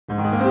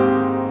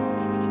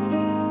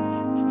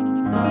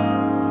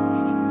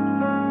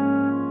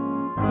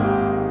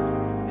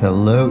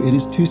Hello, it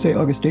is Tuesday,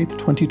 August 8th,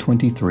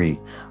 2023.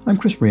 I'm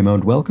Chris Remo,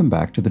 and welcome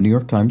back to the New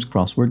York Times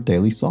Crossword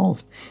Daily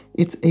Solve.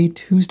 It's a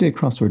Tuesday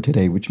crossword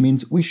today, which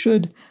means we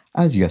should,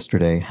 as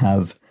yesterday,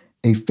 have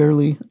a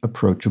fairly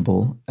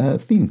approachable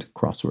themed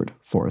crossword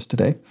for us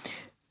today.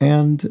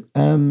 And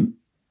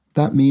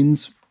that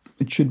means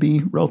it should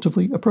be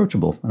relatively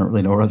approachable. I don't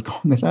really know where I was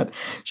going with that.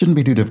 Shouldn't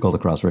be too difficult a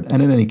crossword.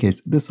 And in any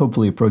case, this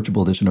hopefully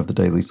approachable edition of the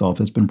Daily Solve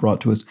has been brought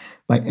to us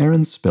by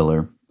Aaron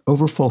Spiller,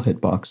 Overfull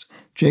Hitbox,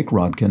 Jake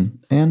Rodkin,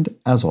 and,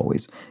 as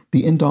always,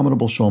 the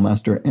indomitable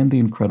Shoalmaster and the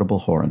incredible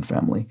Horan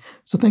family.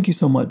 So thank you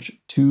so much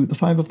to the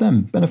five of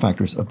them,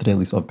 benefactors of the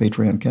Daily Solve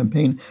Patreon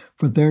campaign,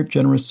 for their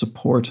generous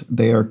support.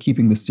 They are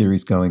keeping this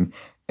series going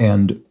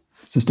and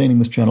sustaining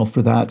this channel.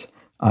 For that,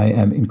 I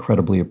am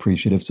incredibly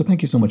appreciative. So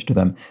thank you so much to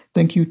them.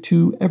 Thank you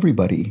to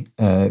everybody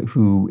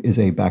who is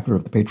a backer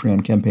of the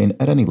Patreon campaign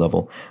at any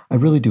level. I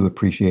really do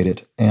appreciate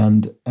it.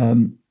 And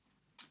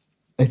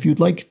if you'd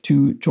like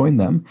to join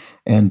them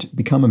and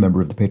become a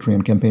member of the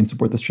Patreon campaign,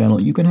 support this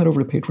channel, you can head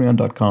over to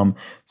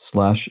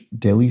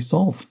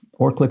patreon.com/dailysolve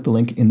or click the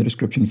link in the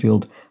description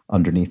field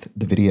underneath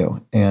the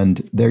video.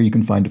 And there you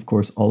can find, of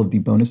course, all of the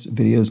bonus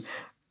videos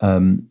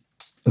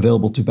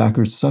available to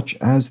backers, such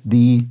as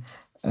the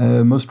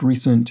most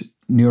recent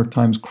New York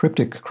Times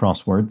cryptic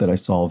crossword that I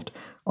solved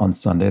on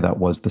Sunday. That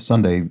was the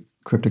Sunday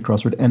cryptic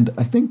crossword. And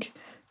I think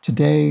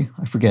today,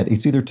 I forget,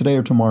 it's either today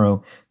or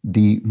tomorrow,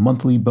 the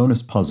monthly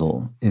bonus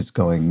puzzle is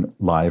going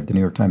live, the New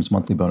York Times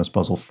monthly bonus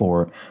puzzle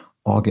for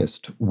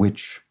August,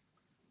 which,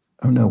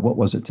 oh no, what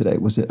was it today?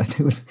 I think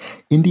it was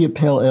India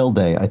Pale Ale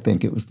Day, I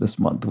think it was this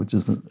month, which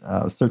is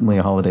certainly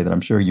a holiday that I'm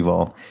sure you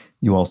all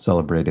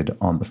celebrated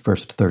on the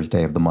first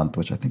Thursday of the month,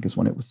 which I think is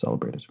when it was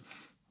celebrated.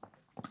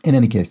 In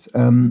any case,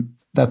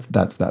 that's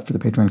that for the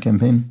Patreon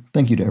campaign.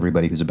 Thank you to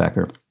everybody who's a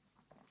backer.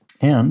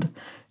 And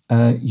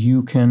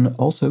you can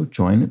also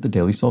join the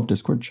Daily Solve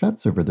Discord chat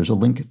server. There's a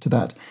link to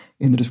that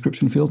in the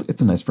description field.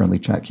 It's a nice, friendly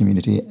chat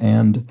community,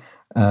 and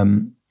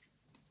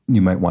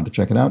you might want to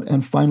check it out.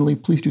 And finally,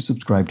 please do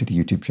subscribe to the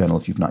YouTube channel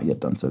if you've not yet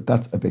done so.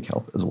 That's a big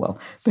help as well.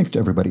 Thanks to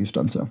everybody who's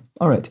done so.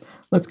 All right,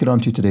 let's get on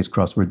to today's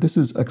crossword. This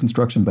is a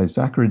construction by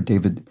Zachary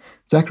David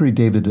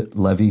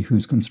Levy,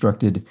 who's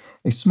constructed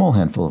a small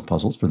handful of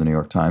puzzles for the New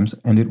York Times,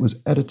 and it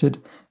was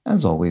edited,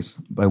 as always,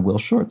 by Will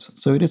Shorts.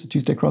 So it is a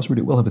Tuesday crossword.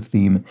 It will have a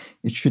theme.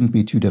 It shouldn't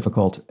be too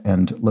difficult,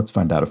 and let's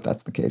find out if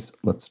that's the case.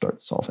 Let's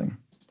start solving.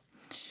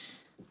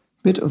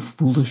 Bit of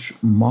foolish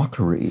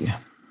mockery.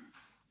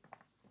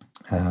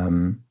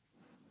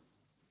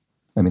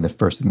 I mean, the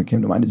first thing that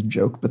came to mind is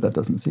joke, but that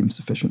doesn't seem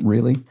sufficient,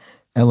 really.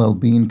 LL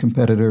Bean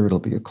competitor. It'll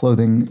be a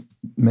clothing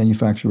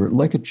manufacturer.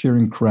 Like a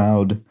cheering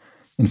crowd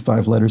in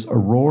 5 letters. A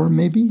roar,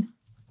 maybe?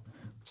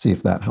 Let's see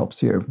if that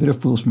helps here. Bit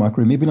of foolish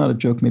mockery. Maybe not a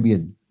joke, maybe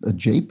a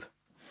jape.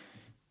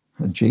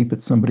 A jape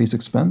at somebody's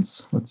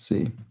expense. Let's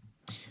see.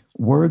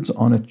 Words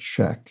on a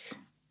check.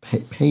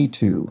 Pay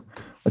to.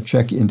 A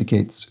check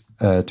indicates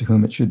to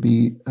whom it should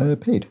be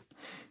paid.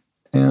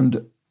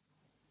 And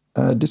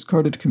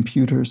discarded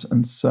computers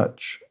and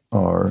such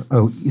are,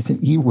 it's an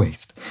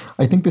e-waste.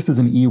 I think this is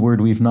an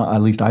e-word we've not,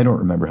 at least I don't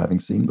remember having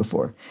seen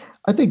before.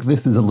 I think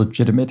this is a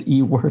legitimate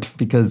e-word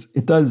because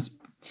it does,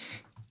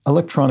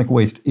 electronic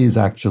waste is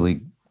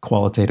actually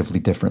qualitatively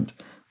different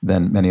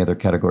than many other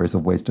categories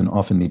of waste and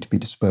often need to be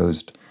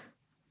disposed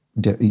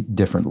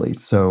differently.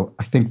 So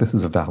I think this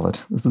is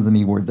this is an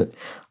e-word that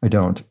I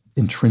don't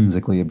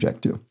intrinsically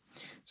object to.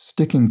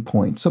 Sticking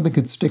point. Something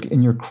could stick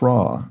in your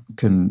craw,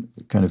 can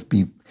kind of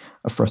be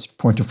a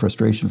point of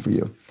frustration for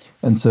you.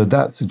 And so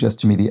that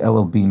suggests to me the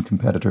LL Bean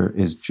competitor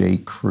is J.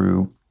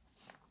 Crew.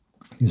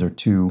 These are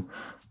 2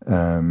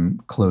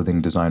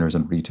 clothing designers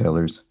and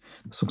retailers.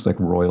 This looks like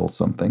Royal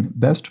something.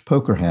 Best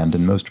poker hand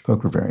in most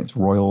poker variants.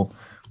 Royal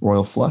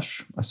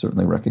Flush. I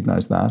certainly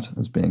recognize that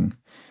as being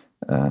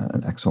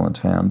an excellent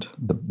hand,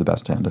 the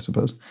best hand, I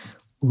suppose.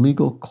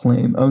 Legal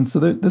claim. Oh, and so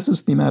this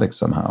is thematic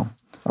somehow.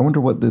 I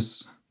wonder what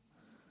this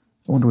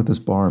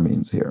bar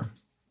means here.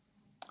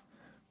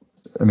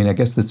 I mean, I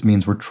guess this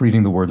means we're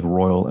treating the words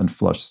royal and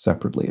flush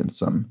separately in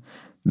some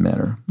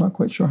manner. Not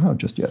quite sure how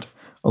just yet.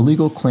 A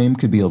legal claim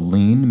could be a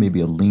lien.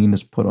 Maybe a lien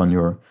is put on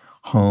your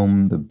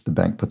home. The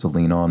bank puts a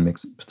lien on,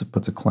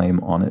 puts a claim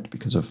on it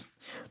because of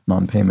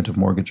non-payment of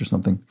mortgage or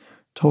something.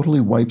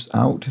 Totally wipes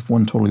out. If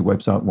one totally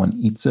wipes out, one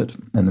eats it.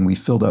 And then we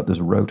filled out this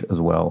wrote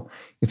as well.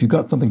 If you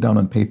got something down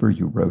on paper,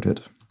 you wrote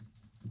it.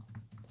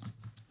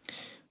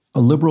 A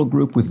liberal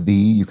group with the,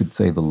 you could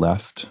say the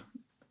left.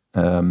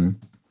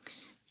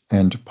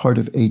 And part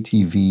of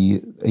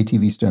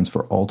ATV stands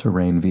for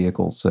all-terrain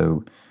vehicle,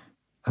 so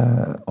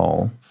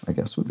all, I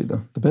guess, would be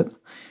the bit.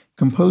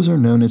 Composer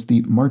known as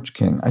the March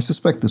King. I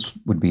suspect this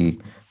would be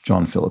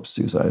John Philip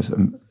Sousa.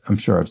 I'm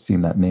sure I've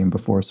seen that name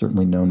before,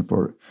 certainly known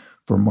for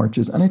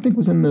marches, and I think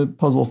was in the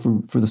puzzle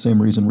for the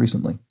same reason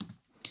recently.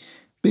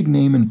 Big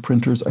name in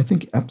printers, I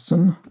think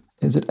Epson.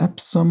 Is it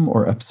Epsom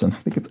or Epson?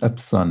 I think it's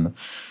Epson,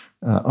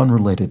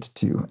 unrelated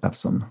to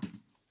Epsom.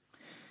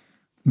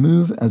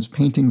 Move as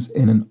paintings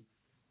in an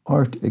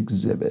art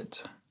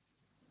exhibit.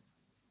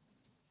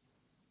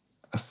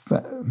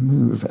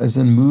 Move, as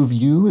in move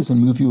you, as in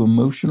move you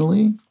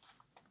emotionally.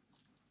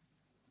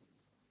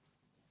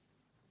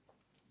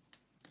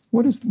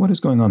 What is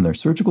going on there?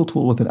 Surgical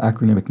tool with an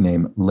acronymic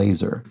name,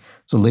 LASER.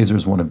 So LASER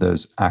is one of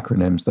those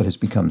acronyms that has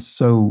become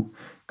so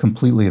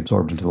completely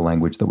absorbed into the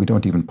language that we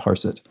don't even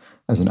parse it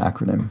as an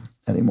acronym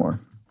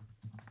anymore.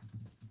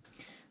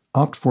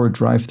 Opt for a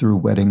drive-through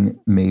wedding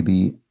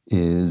maybe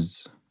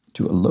is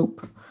to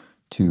elope,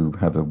 to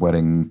have a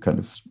wedding kind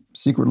of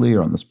secretly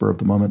or on the spur of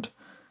the moment.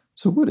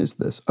 So what is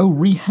this? Oh,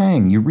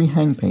 rehang. You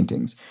rehang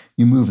paintings.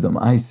 You move them.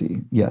 I see.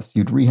 Yes,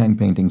 you'd rehang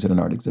paintings in an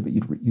art exhibit.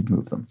 You'd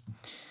move them.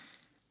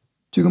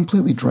 To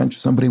completely drench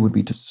somebody would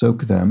be to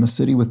soak them. A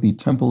city with the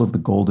Temple of the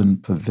Golden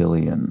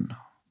Pavilion.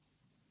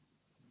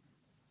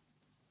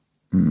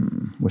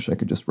 Wish I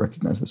could just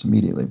recognize this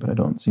immediately, but I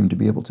don't seem to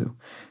be able to.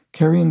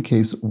 Carrying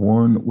case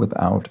worn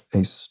without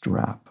a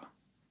strap.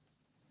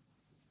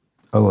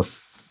 Oh, a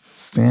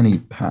fanny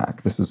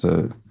pack. This is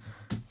a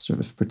sort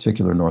of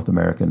particular North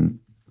American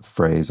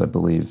phrase, I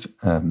believe.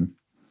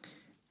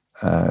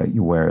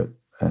 You wear it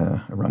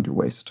around your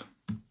waist.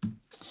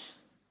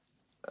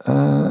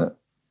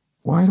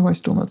 Why do I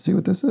still not see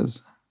what this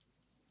is?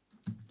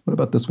 What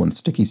about this one?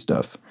 Sticky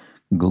stuff.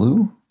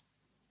 Glue?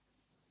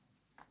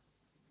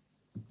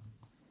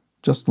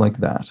 Just like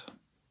that.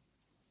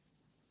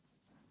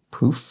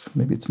 Poof.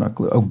 Maybe it's not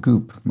glue. Oh,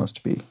 goop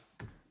must be.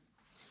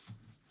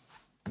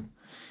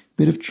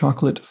 Bit of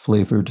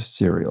chocolate-flavored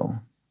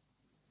cereal.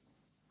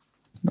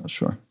 Not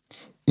sure.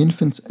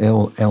 Infant's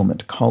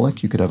ailment.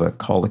 Colic. You could have a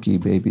colicky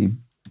baby.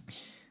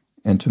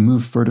 And to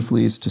move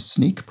furtively is to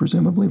sneak,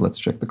 presumably. Let's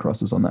check the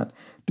crosses on that.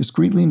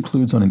 Discreetly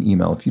includes on an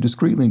email. If you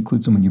discreetly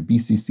include someone, you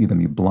BCC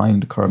them, you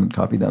blind carbon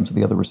copy them, so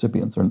the other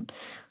recipients are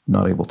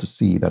not able to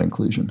see that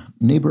inclusion.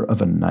 Neighbor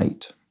of a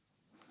knight.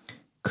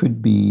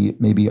 Could be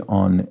maybe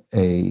on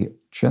a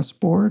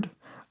chessboard.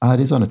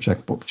 It is on a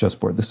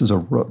chessboard. This is a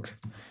rook.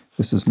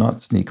 This is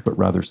not sneak, but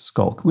rather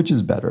skulk, which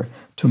is better.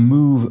 To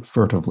move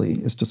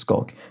furtively is to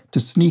skulk. To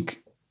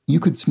sneak, you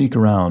could sneak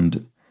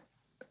around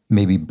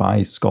maybe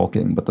by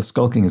skulking, but the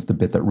skulking is the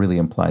bit that really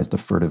implies the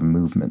furtive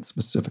movement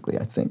specifically,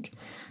 I think.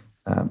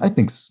 I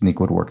think sneak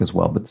would work as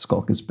well, but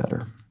skulk is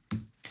better.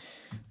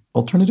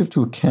 Alternative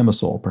to a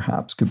camisole,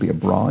 perhaps, could be a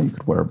bra. You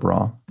could wear a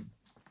bra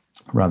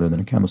rather than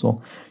a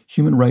camisole.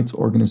 Human rights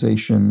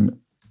organization,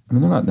 I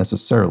mean, they're not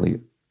necessarily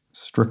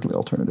strictly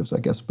alternatives, I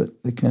guess,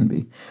 but they can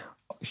be.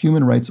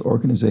 Human rights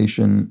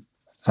organization,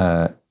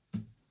 ACLU,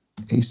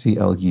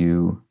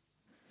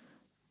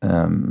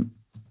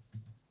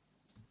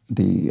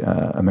 the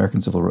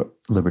American Civil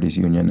Liberties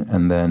Union,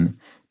 and then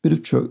a bit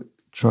of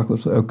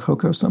chocolate,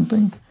 cocoa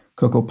something?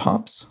 Cocoa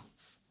Pops?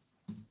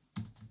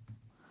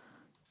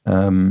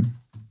 Yeah,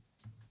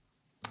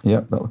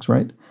 that looks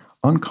right.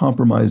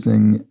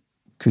 Uncompromising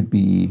could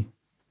be,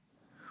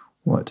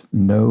 what?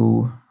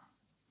 No.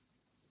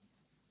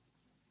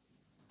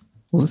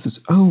 Well, this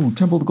is,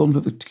 Temple of the Golden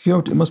Pavilion,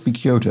 Kyoto. It must be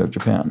Kyoto,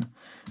 Japan.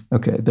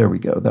 Okay, there we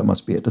go. That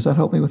must be it. Does that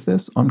help me with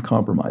this?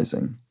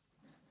 Uncompromising.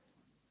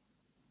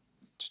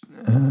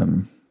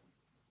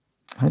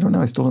 I don't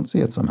know. I still don't see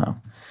it somehow.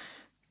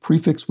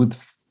 Prefix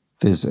with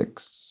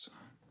physics.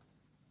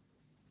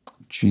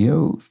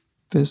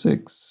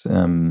 Geophysics?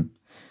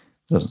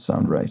 Doesn't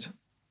sound right.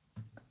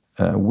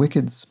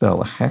 Wicked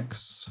spell.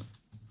 Hex.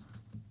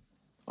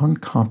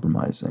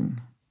 Uncompromising.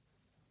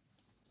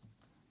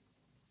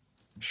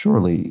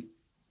 Surely.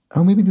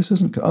 Oh, maybe this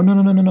isn't. Oh,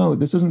 no.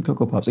 This isn't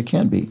Cocoa Pops. It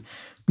can't be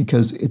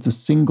because it's a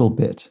single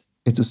bit.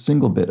 It's a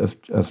single bit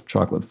of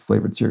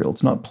chocolate-flavored cereal.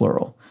 It's not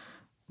plural.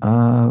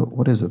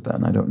 What is it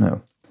then? I don't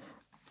know.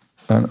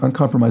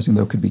 Uncompromising,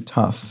 though, could be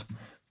tough.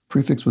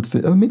 Prefix with...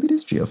 maybe it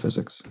is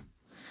geophysics.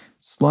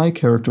 Sly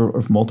character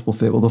of multiple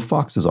fable. The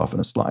fox is often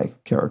a sly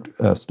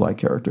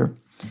character.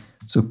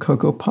 So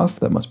Cocoa Puff,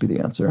 that must be the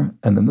answer.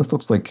 And then this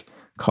looks like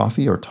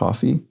coffee or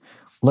toffee.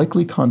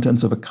 Likely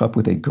contents of a cup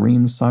with a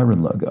green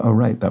siren logo. Oh,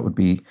 right, that would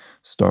be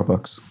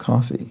Starbucks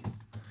coffee,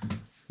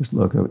 whose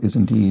logo is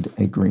indeed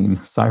a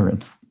green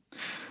siren.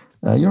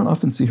 You don't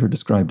often see her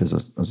described as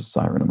a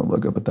siren on the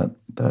logo, but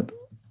that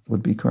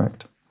would be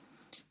correct.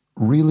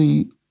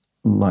 Really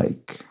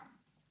like.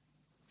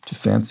 To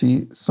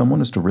fancy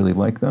someone is to really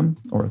like them,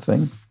 or a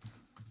thing.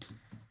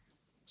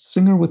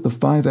 Singer with the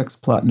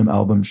 5X Platinum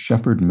album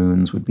Shepherd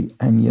Moons would be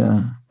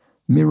Enya.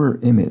 Mirror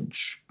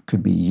image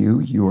could be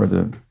you. You are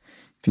the...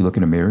 If you look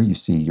in a mirror, you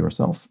see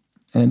yourself.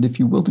 And if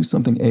you will do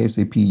something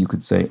ASAP, you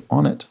could say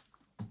on it.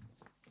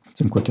 It's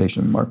in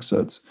quotation marks,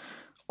 so it's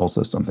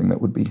also something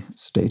that would be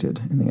stated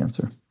in the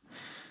answer.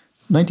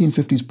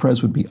 1950s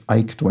Prez would be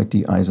Ike, Dwight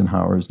D.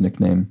 Eisenhower's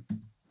nickname.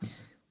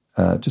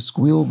 To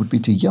squeal would be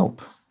to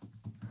yelp.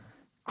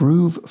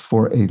 Groove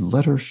for a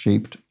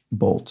letter-shaped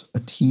bolt, a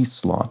T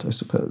slot, I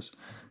suppose.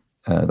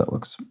 That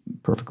looks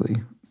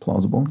perfectly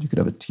plausible. You could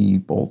have a T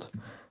bolt.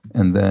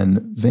 And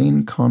then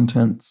vein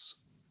contents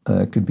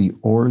could be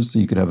ores, so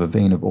you could have a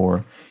vein of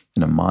ore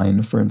in a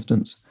mine, for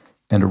instance.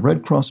 And a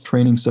Red Cross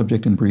training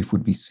subject in brief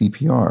would be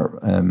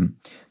CPR.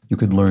 You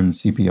could learn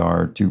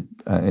CPR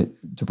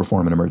to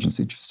perform in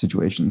emergency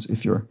situations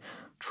if you're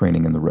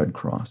training in the Red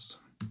Cross.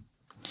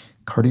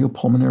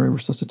 Cardiopulmonary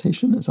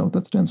resuscitation, is that what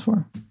that stands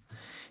for?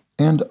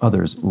 And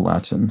others,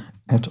 Latin,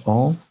 et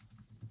al.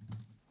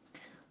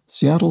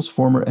 Seattle's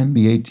former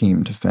NBA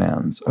team to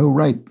fans. Oh,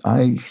 right.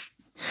 I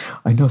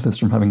know this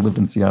from having lived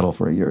in Seattle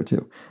for a year or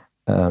two.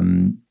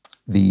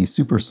 The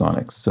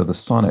Supersonics. So the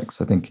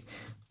Sonics, I think,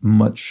 a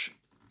much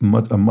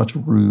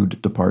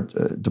rude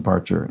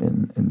departure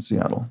in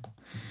Seattle.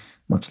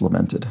 Much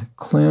lamented.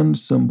 Clan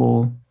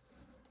symbol,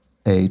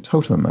 a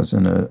totem, as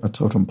in a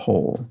totem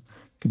pole.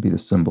 Could be the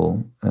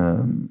symbol,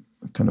 kind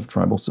of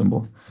tribal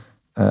symbol.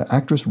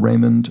 Actress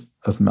Raymond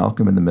of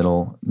Malcolm in the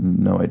Middle.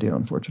 No idea,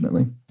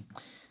 unfortunately.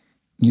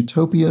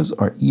 Utopias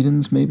are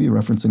Edens, maybe,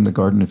 referencing the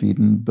Garden of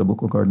Eden,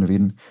 biblical Garden of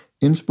Eden.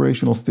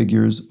 Inspirational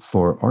figures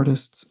for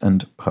artists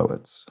and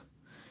poets.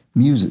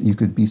 Music, you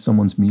could be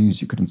someone's muse,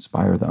 you could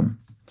inspire them.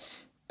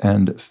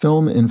 And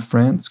film in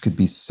France could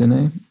be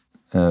ciné.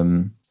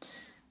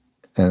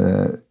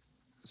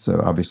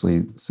 So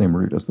obviously, same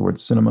root as the word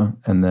cinema.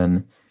 And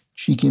then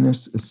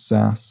cheekiness is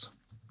sass.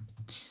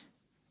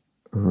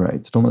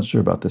 Right, still not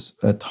sure about this.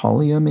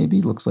 Talia, maybe?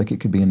 Looks like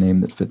it could be a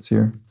name that fits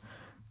here.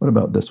 What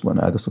about this one?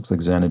 This looks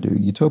like Xanadu.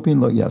 Utopian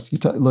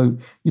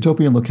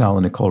locale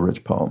in a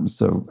Coleridge poem.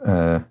 So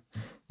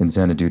in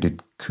Xanadu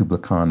did Kubla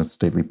Khan a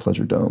stately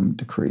pleasure dome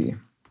decree.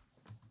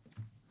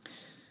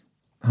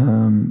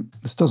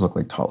 This does look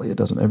like Talia,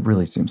 doesn't it? It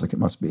really seems like it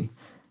must be.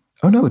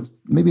 Oh no,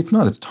 maybe it's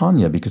not. It's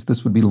Tanya, because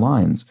this would be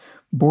lines.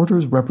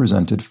 Borders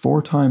represented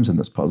 4 times in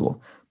this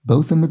puzzle,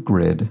 both in the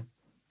grid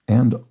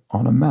and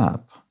on a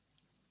map.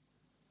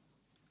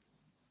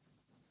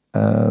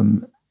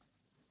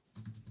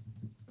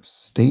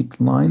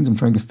 State lines. I'm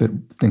trying to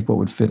think what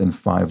would fit in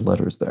 5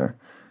 letters there.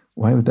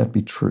 Why would that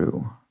be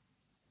true?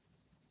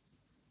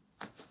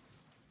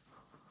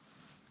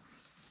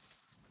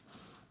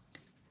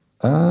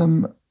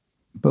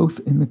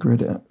 Both in the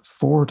grid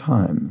 4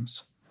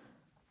 times.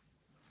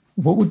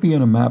 What would be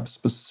on a map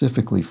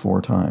specifically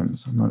 4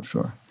 times? I'm not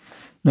sure.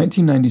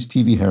 1990s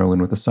TV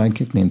heroine with a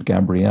sidekick named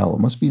Gabrielle.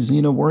 It must be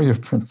Xena Warrior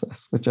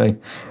Princess, which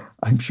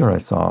I'm sure I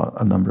saw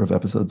a number of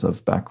episodes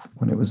of back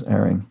when it was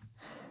airing.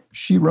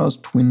 She-Ra's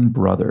twin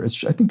brother.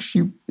 I think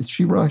it's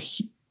She-Ra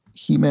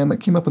He-Man that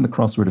came up in the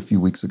crossword a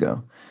few weeks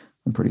ago.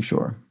 I'm pretty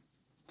sure.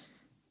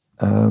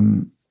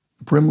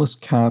 Brimless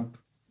cap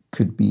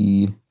could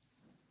be...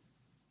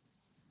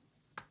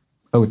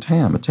 Oh, a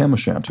tam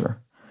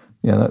o'shanter.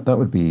 Yeah, that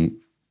would be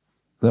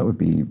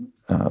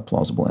a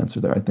plausible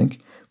answer there, I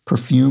think.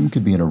 Perfume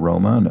could be an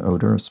aroma, an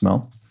odor, a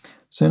smell.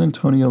 San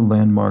Antonio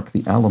landmark,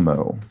 the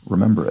Alamo.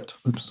 Remember it.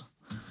 Oops.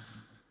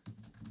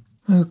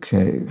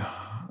 Okay.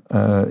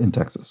 In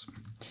Texas.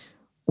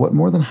 What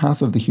more than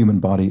half of the human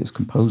body is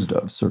composed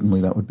of?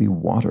 Certainly that would be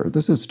water.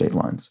 This is state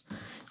lines.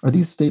 Are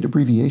these state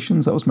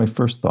abbreviations? That was my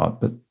first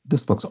thought, but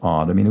this looks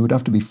odd. I mean, it would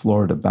have to be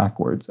Florida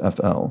backwards,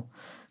 FL.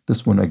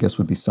 This one, I guess,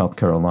 would be South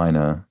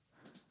Carolina.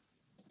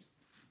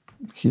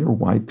 Here,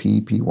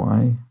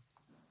 YPPY.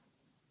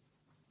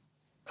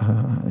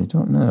 I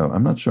don't know.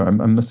 I'm not sure.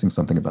 I'm missing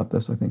something about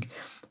this, I think.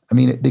 I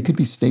mean, they could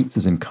be states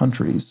as in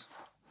countries,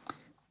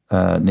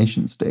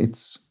 nation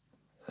states,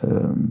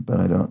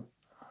 but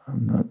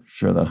I'm not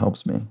sure that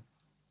helps me.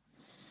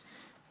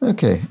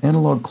 Okay,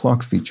 analog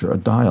clock feature, a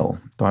dial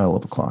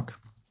of a clock.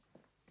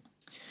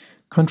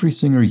 Country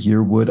singer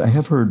Yearwood. I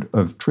have heard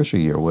of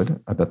Trisha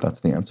Yearwood. I bet that's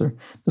the answer.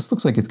 This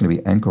looks like it's going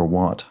to be Angkor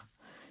Wat.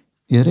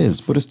 It is.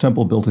 Buddhist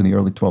temple built in the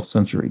early 12th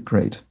century.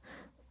 Great.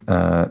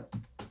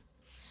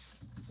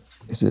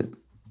 Is it?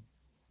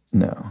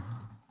 No.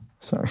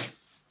 Sorry.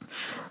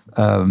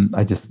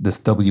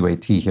 This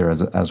WAT here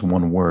as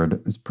one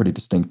word is pretty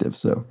distinctive,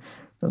 so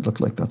that looked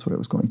like that's what it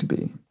was going to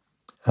be.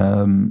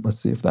 Let's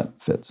see if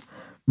that fits.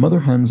 Mother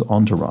hen's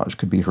entourage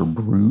could be her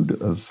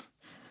brood of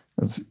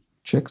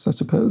chicks, I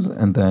suppose,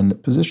 and then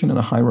position in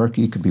a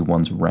hierarchy could be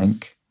one's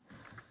rank.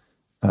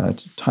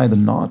 To tie the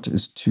knot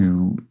is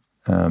to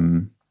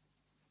tie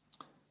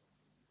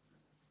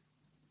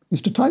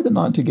the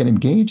knot to get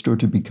engaged or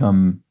to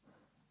become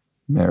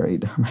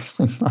married. I'm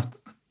actually not.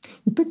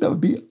 You'd think that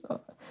would be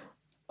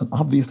an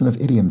obvious enough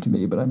idiom to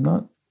me, but I'm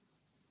not.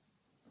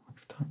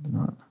 Tie the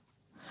knot.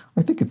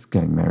 I think it's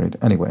getting married.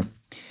 Anyway,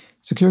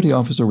 security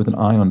officer with an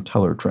eye on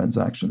teller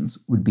transactions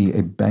would be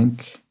a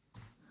bank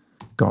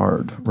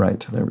guard. Right,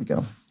 there we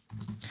go.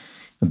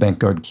 The bank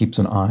guard keeps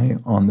an eye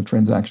on the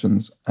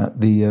transactions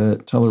at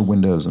the teller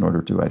windows in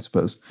order to, I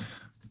suppose,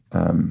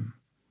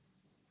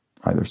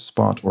 either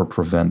spot or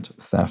prevent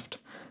theft.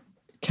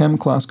 Chem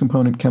class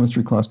component,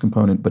 chemistry class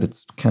component, but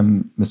its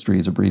chemistry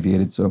is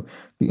abbreviated, so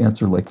the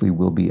answer likely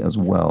will be as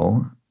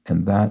well,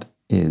 and that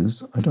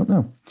is, I don't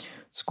know,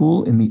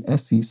 school in the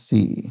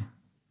SEC.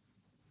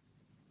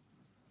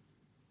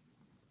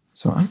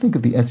 So I think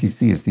of the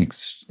SEC as the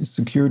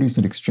Securities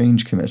and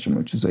Exchange Commission,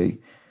 which is a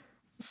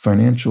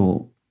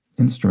financial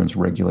instruments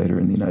regulator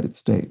in the United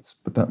States,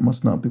 but that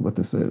must not be what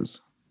this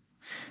is.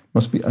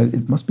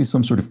 It must be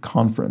some sort of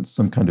conference,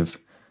 some kind of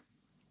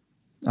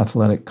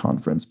athletic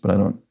conference, but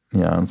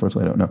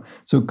unfortunately I don't know.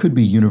 So it could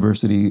be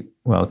university,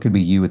 well, it could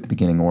be U at the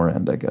beginning or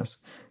end, I guess.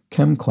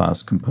 Chem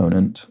class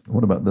component.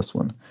 What about this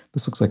one?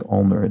 This looks like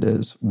ulnar it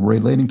is.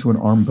 Relating to an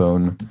arm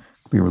bone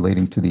could be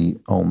relating to the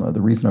ulna.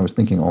 The reason I was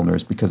thinking ulnar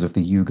is because if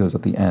the U goes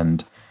at the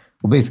end,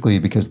 well, basically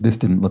because this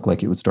didn't look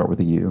like it would start with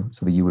a U,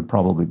 so the U would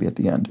probably be at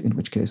the end, in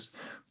which case,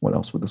 what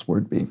else would this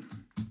word be?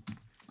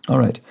 All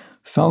right,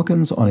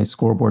 Falcons on a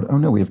scoreboard. Oh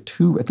no, we have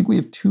two. I think we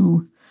have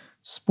two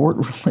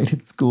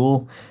sport-related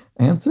school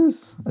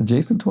answers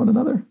adjacent to one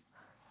another,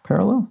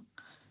 parallel.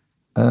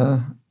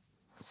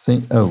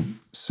 St.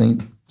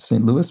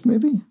 Louis,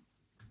 maybe?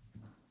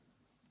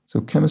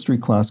 So chemistry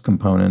class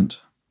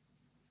component.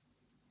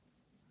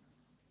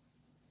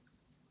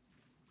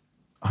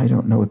 I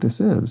don't know what this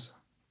is.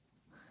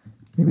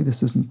 Maybe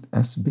this isn't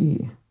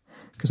SB,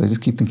 because I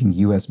just keep thinking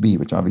USB,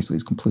 which obviously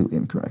is completely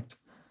incorrect.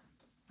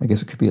 I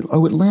guess it could be,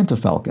 Atlanta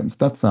Falcons.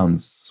 That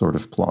sounds sort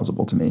of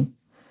plausible to me.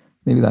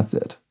 Maybe that's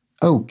it.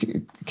 Oh,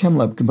 chem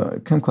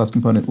class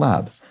component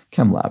lab.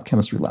 Chem lab,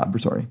 chemistry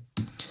laboratory.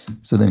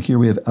 So then here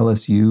we have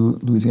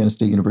LSU, Louisiana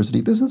State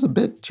University. This is a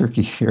bit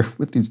tricky here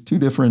with these two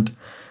different,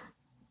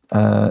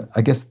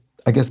 I guess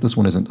this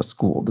one isn't a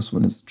school. This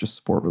one is just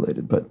sport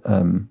related, but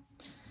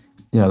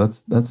yeah,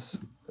 that's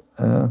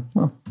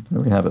well, there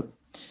we have it.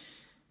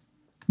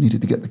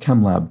 Needed to get the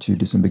chem lab to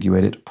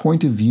disambiguate it.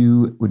 Point of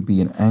view would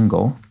be an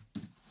angle.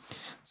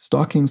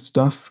 Stocking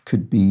stuff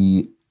could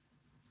be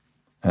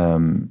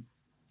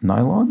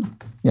nylon.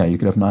 Yeah, you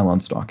could have nylon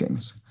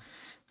stockings.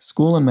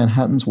 School in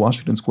Manhattan's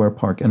Washington Square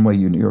Park,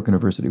 NYU, New York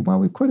University. Wow,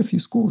 we have quite a few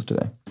schools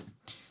today.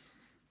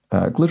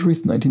 Glittery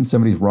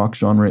 1970s rock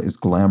genre is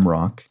glam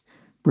rock.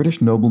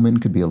 British nobleman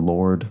could be a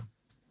lord.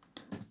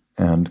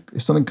 And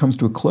if something comes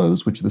to a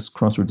close, which this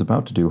crossword's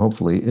about to do,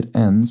 hopefully, it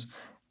ends.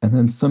 And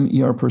then some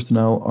ER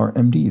personnel are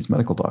MDs,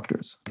 medical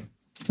doctors.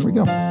 There we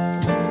go.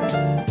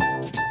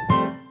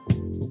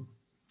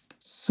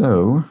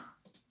 So,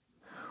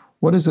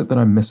 what is it that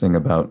I'm missing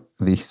about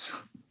these?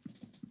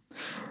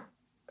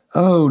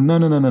 Oh,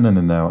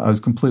 no. I was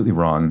completely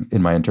wrong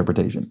in my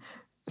interpretation.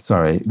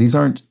 Sorry, these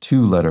aren't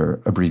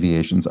two-letter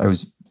abbreviations. I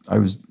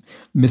was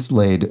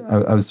mislaid.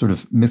 I was sort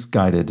of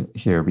misguided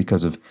here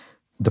because of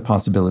the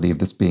possibility of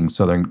this being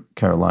South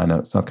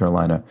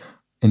Carolina.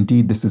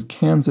 Indeed, this is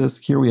Kansas.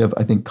 Here we have,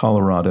 I think,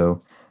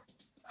 Colorado,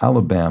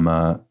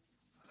 Alabama,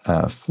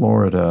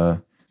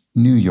 Florida,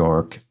 New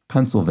York,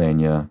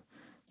 Pennsylvania,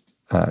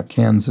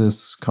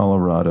 Kansas,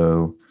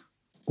 Colorado,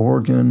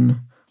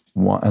 Oregon,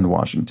 and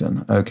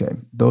Washington. Okay,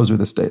 those are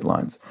the state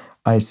lines.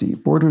 I see.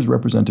 Borders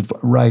represented.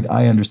 Right,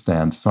 I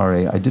understand.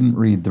 Sorry, I didn't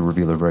read the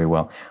revealer very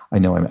well. I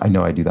know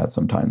I do that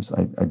sometimes.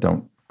 I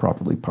don't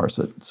properly parse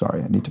it.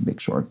 Sorry, I need to make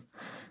sure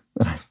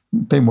that I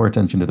pay more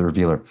attention to the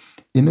revealer.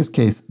 In this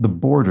case, the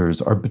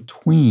borders are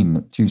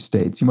between two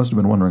states. You must have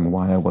been wondering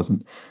why I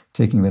wasn't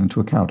taking that into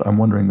account. I'm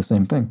wondering the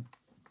same thing.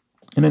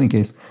 In any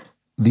case,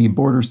 the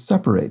border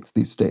separates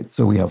these states.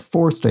 So we have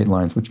 4 state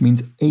lines, which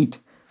means 8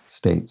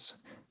 states.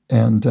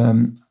 And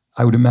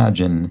I would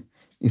imagine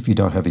if you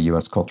don't have a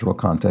U.S. cultural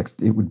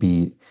context, it would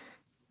be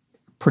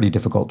pretty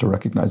difficult to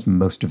recognize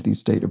most of these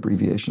state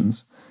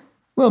abbreviations.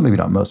 Well, maybe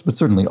not most, but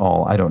certainly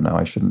all. I don't know.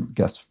 I shouldn't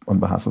guess on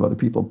behalf of other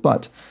people.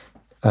 But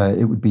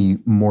it would be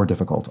more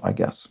difficult, I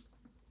guess.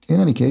 In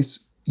any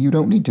case, you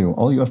don't need to.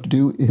 All you have to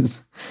do is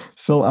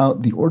fill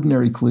out the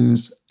ordinary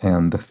clues,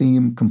 and the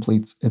theme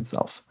completes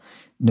itself.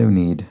 No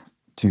need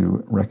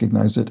to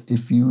recognize it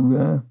if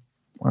you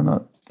are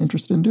not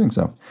interested in doing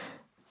so.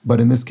 But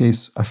in this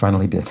case, I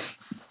finally did.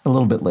 A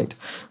little bit late,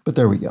 but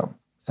there we go.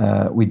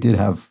 We did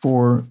have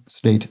 4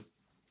 state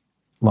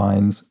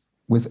lines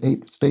with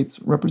 8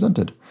 states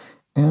represented.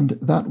 And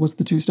that was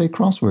the Tuesday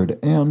crossword.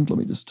 And let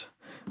me just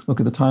look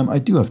at the time. I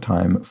do have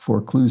time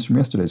for clues from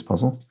yesterday's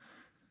puzzle.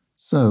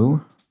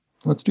 So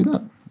let's do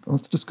that.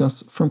 Let's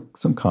discuss from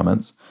some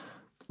comments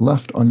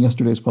left on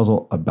yesterday's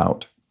puzzle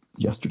about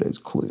yesterday's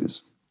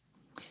clues.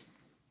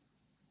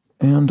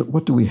 And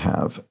what do we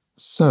have?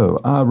 So,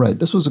 right,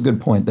 this was a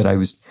good point that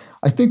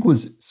I think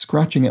was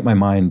scratching at my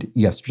mind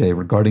yesterday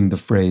regarding the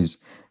phrase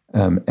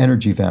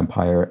energy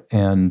vampire.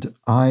 And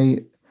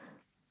I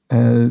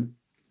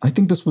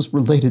think this was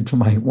related to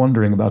my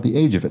wondering about the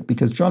age of it,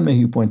 because John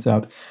Mayhew points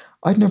out,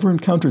 I'd never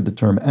encountered the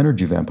term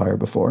energy vampire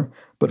before,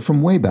 but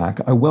from way back,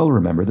 I well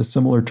remember the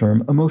similar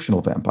term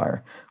emotional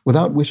vampire.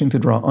 Without wishing to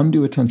draw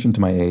undue attention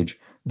to my age,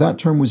 that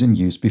term was in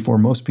use before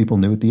most people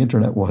knew what the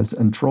internet was,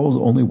 and trolls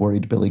only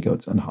worried billy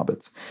goats and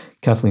hobbits.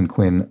 Kathleen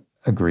Quinn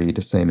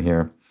agreed, same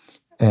here.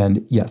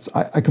 And yes,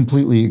 I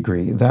completely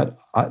agree that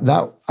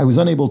I was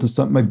unable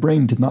to my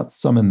brain did not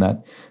summon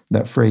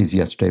that phrase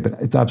yesterday,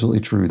 but it's absolutely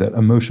true that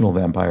emotional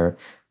vampire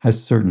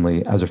has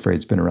certainly, as a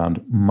phrase, been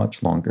around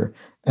much longer.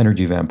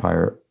 Energy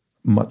vampire,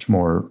 much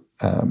more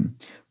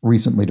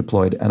recently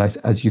deployed. And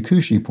as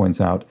Yakushi points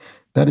out,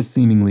 that is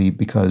seemingly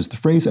because the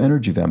phrase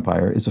energy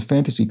vampire is a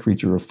fantasy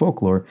creature of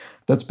folklore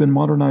that's been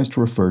modernized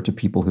to refer to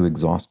people who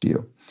exhaust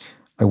you.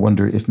 I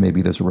wonder if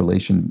maybe there's a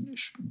relation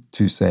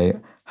to, say,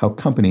 how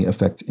company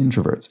affects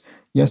introverts.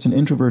 Yes, an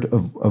introvert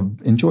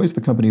enjoys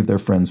the company of their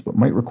friends, but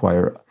might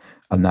require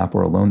a nap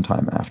or alone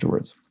time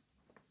afterwards.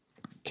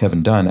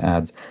 Kevin Dunn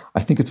adds,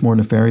 I think it's more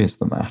nefarious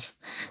than that.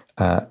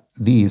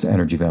 These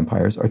energy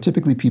vampires are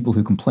typically people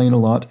who complain a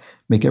lot,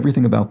 make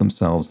everything about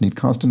themselves, need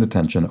constant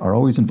attention, are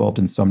always involved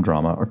in some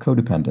drama, are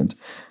codependent.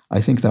 I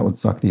think that would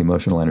suck the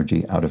emotional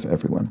energy out of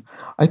everyone.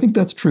 I think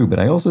that's true, but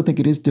I also think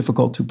it is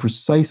difficult to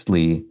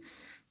precisely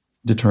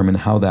determine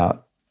how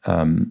that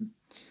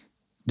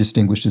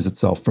distinguishes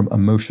itself from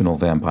emotional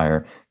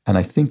vampire. And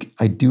I think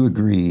I do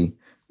agree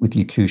with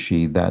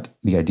Yakushi that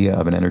the idea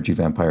of an energy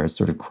vampire has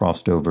sort of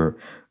crossed over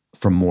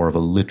from more of a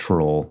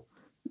literal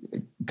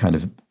kind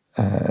of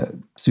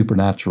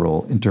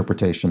supernatural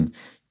interpretation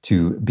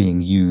to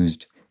being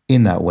used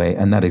in that way.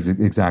 And that is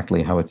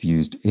exactly how it's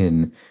used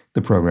in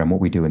the program What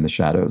We Do in the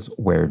Shadows,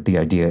 where the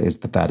idea is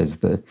that that is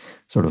the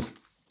sort of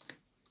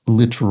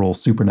literal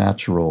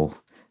supernatural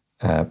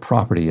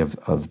property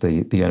of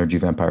the energy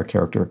vampire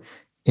character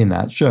in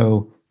that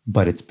show,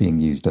 but it's being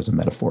used as a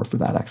metaphor for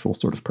that actual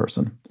sort of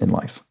person in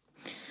life.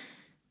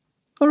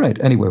 All right,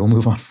 anyway, we'll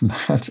move on from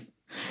that.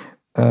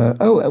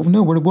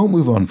 No, we won't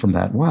move on from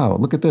that. Wow,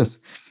 look at this.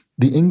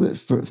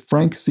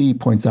 Frank C.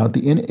 points out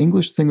the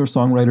English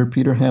singer-songwriter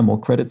Peter Hamill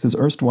credits his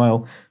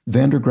erstwhile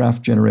Van der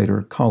Graaf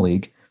generator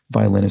colleague,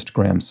 violinist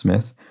Graham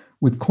Smith,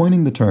 with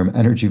coining the term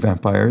energy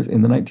vampires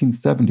in the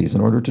 1970s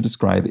in order to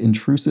describe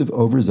intrusive,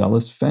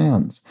 overzealous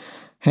fans.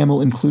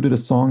 Hamill included a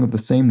song of the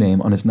same name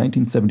on his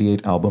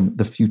 1978 album,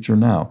 The Future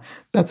Now.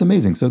 That's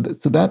amazing. So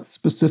that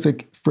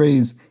specific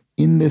phrase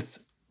in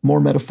this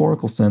more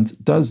metaphorical sense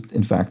does,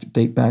 in fact,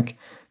 date back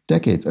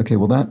decades. Okay,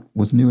 well, that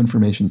was new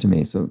information to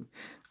me. So,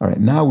 all right,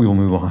 now we will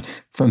move on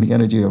from the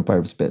energy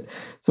vampires bit.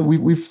 So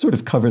we've sort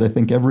of covered, I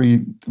think,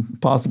 every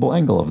possible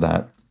angle of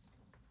that,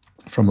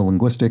 from the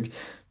linguistic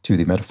to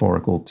the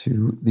metaphorical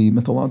to the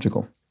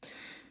mythological.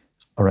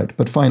 All right,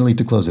 but finally,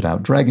 to close it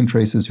out, Dragon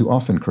Traces, who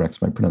often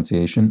corrects my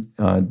pronunciation,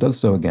 does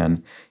so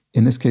again,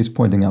 in this case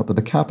pointing out that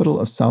the capital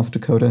of South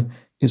Dakota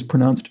is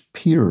pronounced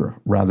Pierre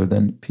rather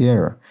than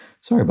Pierre.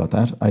 Sorry about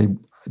that. I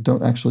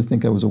don't actually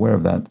think I was aware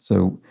of that,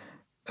 so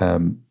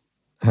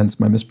hence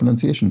my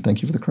mispronunciation.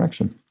 Thank you for the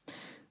correction.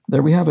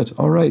 There we have it.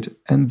 All right,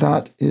 and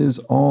that is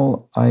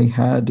all I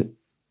had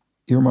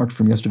earmarked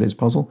from yesterday's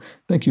puzzle.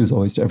 Thank you, as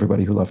always, to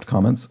everybody who left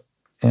comments,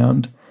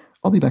 and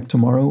I'll be back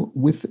tomorrow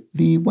with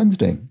the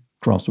Wednesday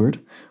crossword,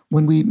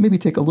 when we maybe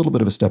take a little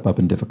bit of a step up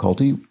in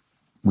difficulty.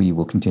 We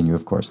will continue,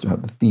 of course, to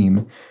have the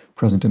theme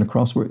present in the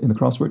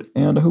crossword,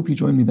 and I hope you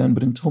join me then.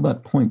 But until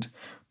that point,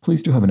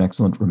 please do have an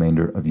excellent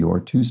remainder of your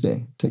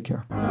Tuesday. Take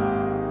care.